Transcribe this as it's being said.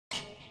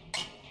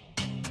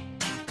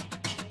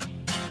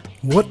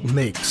What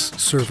makes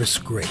service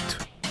great?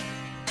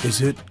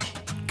 Is it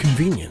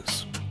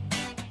convenience,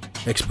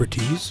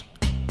 expertise,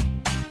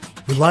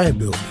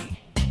 reliability,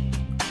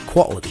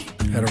 quality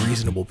at a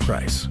reasonable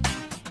price?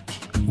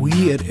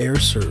 We at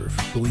AirServe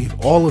believe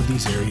all of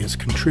these areas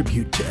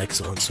contribute to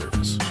excellent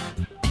service.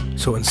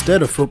 So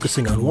instead of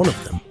focusing on one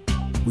of them,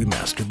 we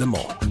mastered them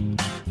all.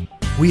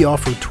 We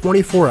offer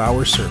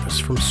 24-hour service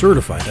from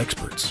certified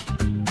experts.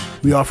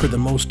 We offer the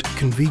most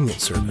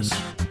convenient service.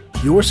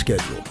 Your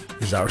schedule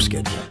is our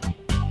schedule.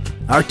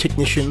 Our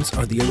technicians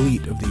are the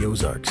elite of the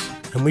Ozarks,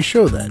 and we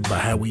show that by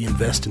how we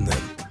invest in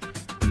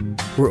them.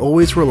 We're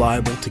always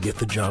reliable to get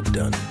the job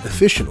done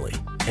efficiently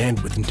and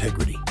with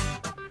integrity.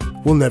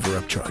 We'll never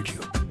upcharge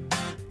you.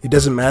 It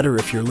doesn't matter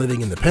if you're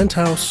living in the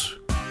penthouse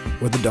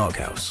or the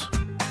doghouse.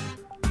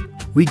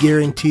 We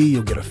guarantee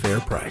you'll get a fair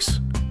price.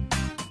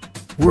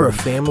 We're a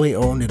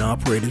family-owned and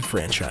operated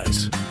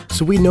franchise,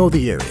 so we know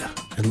the area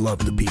and love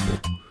the people.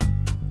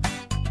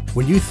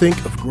 When you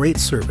think of great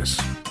service,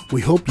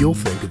 we hope you'll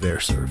think of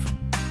AirServe,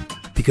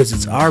 because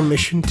it's our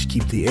mission to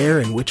keep the air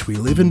in which we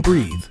live and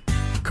breathe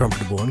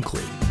comfortable and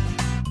clean.